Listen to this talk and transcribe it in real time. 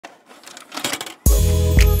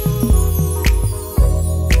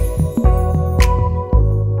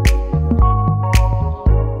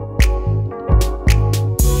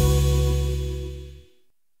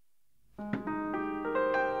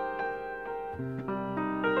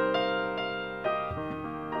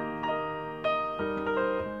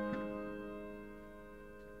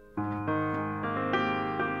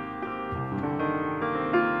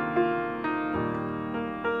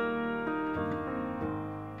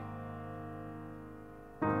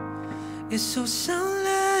It's so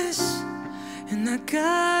soundless, and I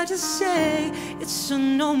gotta say, it's a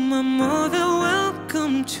no, my mother,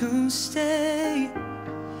 welcome to stay.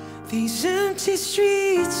 These empty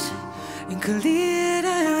streets and cleared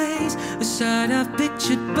highways, a sight I've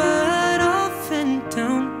pictured but often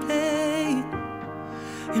downplayed.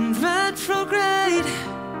 In retrograde,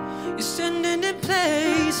 you're standing in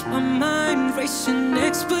place, my mind racing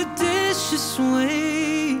expeditious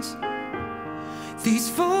ways. These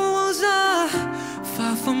four walls are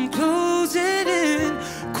far from closing in,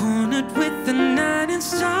 cornered with the night and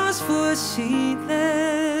stars for a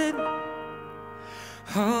ceiling.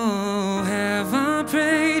 Oh, have I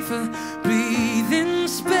prayed for breathing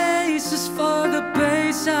spaces, for the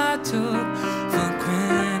place I took for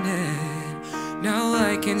granted? Now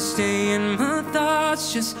I can stay in my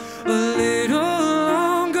thoughts just a little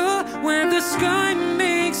longer, where the sky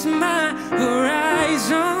makes my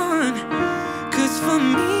horizon. For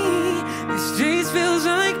me, these days feels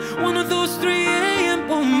like one of those 3 AM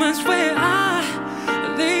moments where I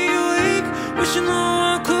lay awake, wishing the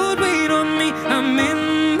world could wait on me. I'm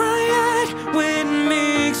in my head when it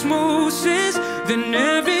makes more sense than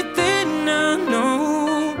everything I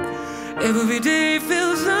know. Every day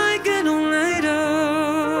feels like an all-nighter.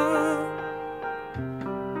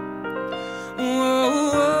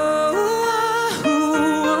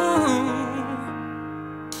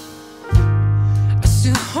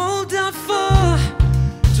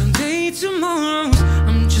 Tomorrows,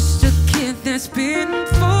 I'm just a kid that's been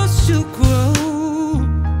forced to grow.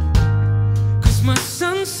 Cause my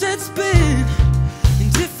sunset's been in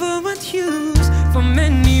different hues for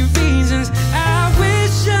many reasons. I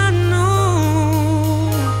wish I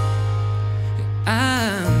knew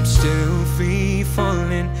I'm still free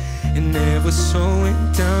falling and never slowing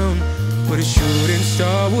down, but a shooting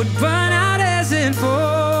star would burn out as it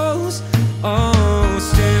falls. Oh,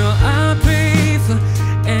 still I pray for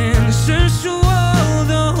answers to all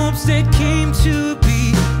the hopes that came to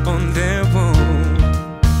be on their own.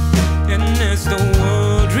 And as the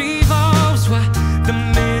world revolves, why the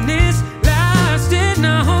minutes lasted,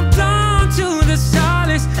 I hold on to the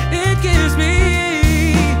solace it gives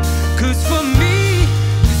me. Cause for me,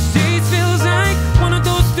 this day feels like one of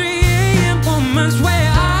those 3 AM moments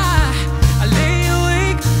where I lay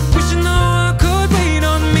awake, wishing the world could wait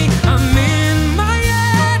on me. I'm in my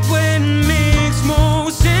head when it makes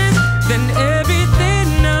more sense than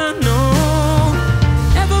everything I know.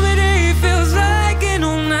 Every day feels like an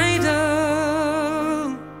all-nighter.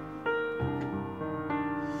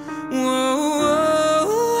 Whoa, whoa,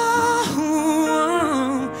 whoa,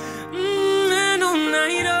 an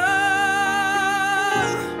all-nighter,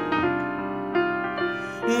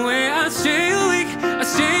 where I stay awake, I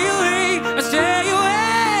stay awake, I stay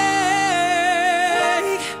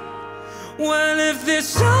awake. Well, if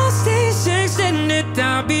this all stays extended,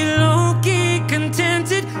 I'll be low-key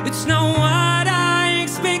contented. It's not what I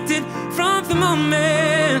expected from the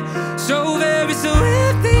moment. So very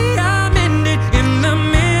swiftly I'm ended in the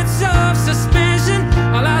midst of suspension.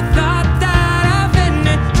 All I thought that I've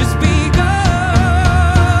ended, just begun,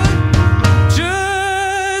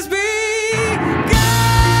 just begun.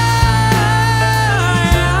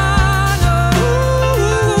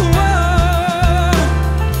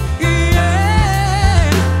 Yeah,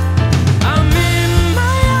 I'm in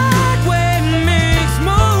my heart when it makes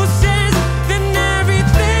more sense than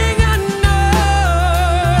everything I know.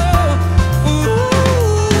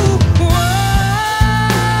 Ooh, whoa,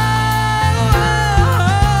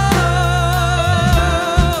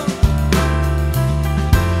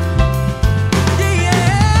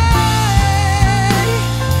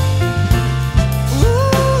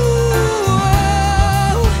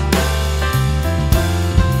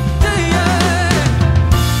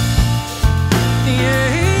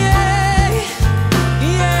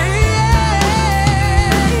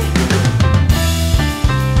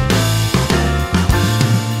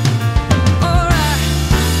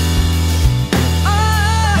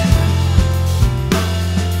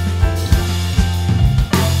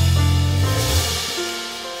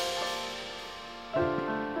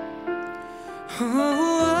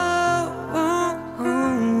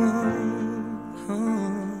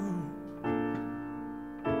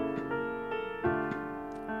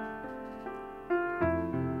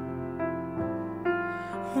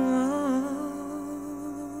 whoa.